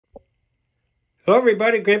Hello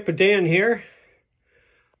everybody, Grandpa Dan here.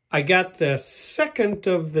 I got the second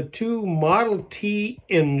of the two Model T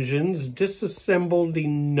engines disassembled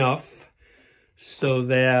enough so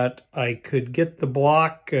that I could get the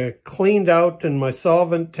block cleaned out in my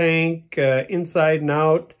solvent tank inside and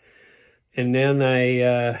out. And then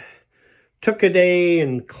I took a day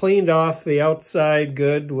and cleaned off the outside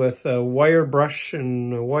good with a wire brush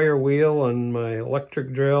and a wire wheel and my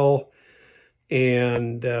electric drill.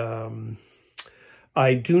 And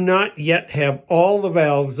I do not yet have all the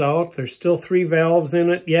valves out. There's still 3 valves in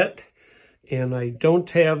it yet. And I don't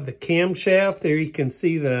have the camshaft. There you can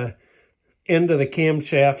see the end of the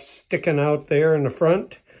camshaft sticking out there in the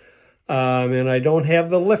front. And I don't have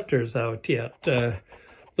the lifters out yet.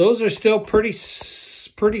 Those are still pretty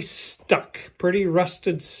stuck, pretty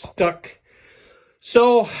rusted stuck.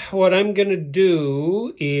 So what I'm going to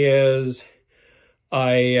do is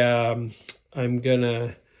I'm going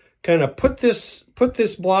to kind of put this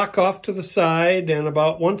block off to the side, and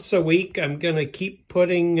about once a week I'm going to keep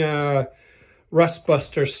putting rust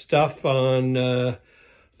buster stuff on the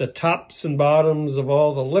tops and bottoms of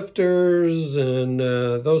all the lifters and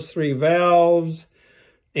those 3 valves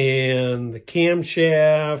and the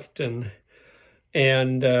camshaft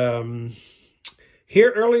and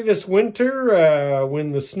here early this winter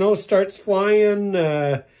when the snow starts flying,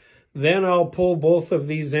 then I'll pull both of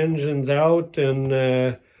these engines out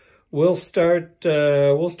and we'll start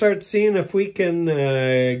seeing if we can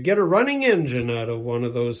get a running engine out of one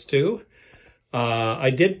of those two. I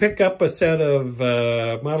did pick up a set of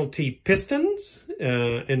Model T pistons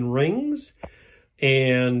and rings,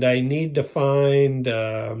 and I need to find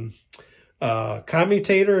a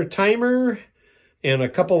commutator timer and a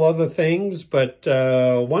couple other things. But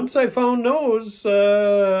once I found those,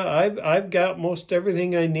 I've got most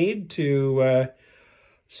everything I need to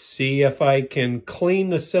see if I can clean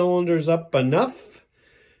the cylinders up enough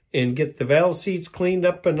and get the valve seats cleaned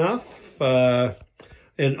up enough.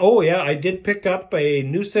 And oh yeah, I did pick up a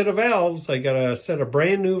new set of valves. I got a set of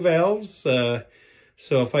brand new valves. So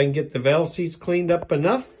if I can get the valve seats cleaned up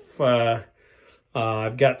enough,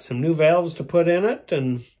 I've got some new valves to put in it.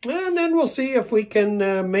 And then we'll see if we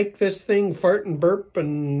can make this thing fart and burp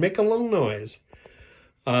and make a little noise.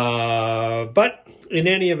 But in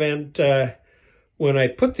any event, when I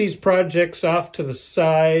put these projects off to the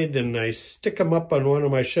side and I stick them up on one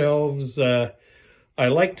of my shelves, I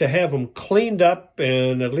like to have them cleaned up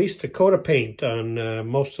and at least a coat of paint on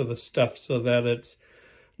most of the stuff so that it's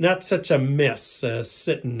not such a mess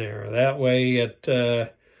sitting there. That way,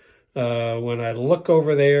 when I look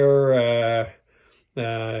over there,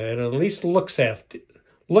 it at least looks half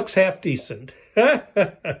decent.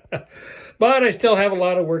 But I still have a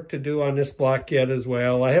lot of work to do on this block yet as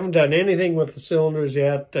well. I haven't done anything with the cylinders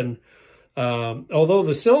yet. And although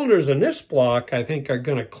the cylinders in this block, I think, are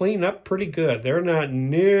going to clean up pretty good. They're not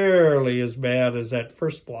nearly as bad as that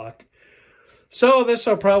first block. So this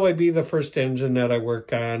will probably be the first engine that I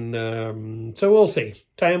work on. So we'll see.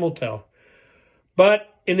 Time will tell.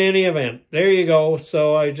 But in any event, there you go.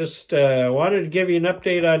 So I just wanted to give you an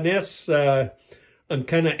update on this. I'm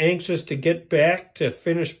kind of anxious to get back to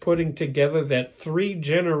finish putting together that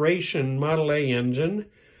 3-generation Model A engine.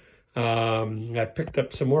 I picked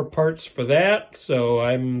up some more parts for that, so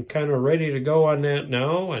I'm kind of ready to go on that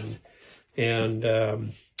now.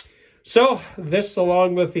 And so this,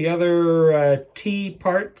 along with the other T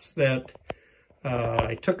parts that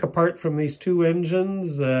I took apart from these 2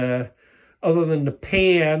 engines, other than the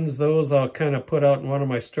pans, those I'll kind of put out in one of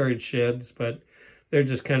my storage sheds, but they're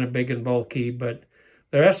just kind of big and bulky. But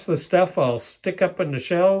the rest of the stuff I'll stick up on the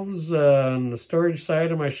shelves on the storage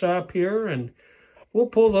side of my shop here, and we'll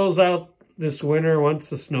pull those out this winter once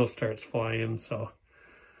the snow starts flying. So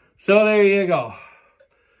there you go.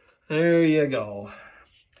 There you go.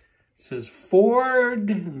 It says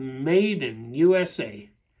Ford made in USA.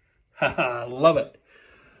 Haha, love it.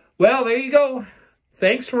 Well, there you go.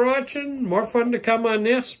 Thanks for watching. More fun to come on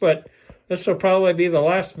this, but this will probably be the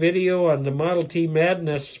last video on the Model T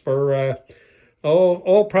madness for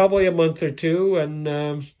probably a month or two, and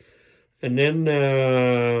then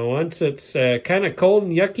once it's kind of cold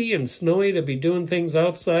and yucky and snowy to be doing things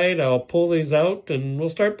outside, I'll pull these out and we'll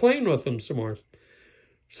start playing with them some more.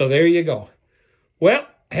 So there you go. Well,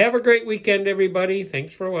 have a great weekend, everybody.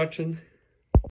 Thanks for watching.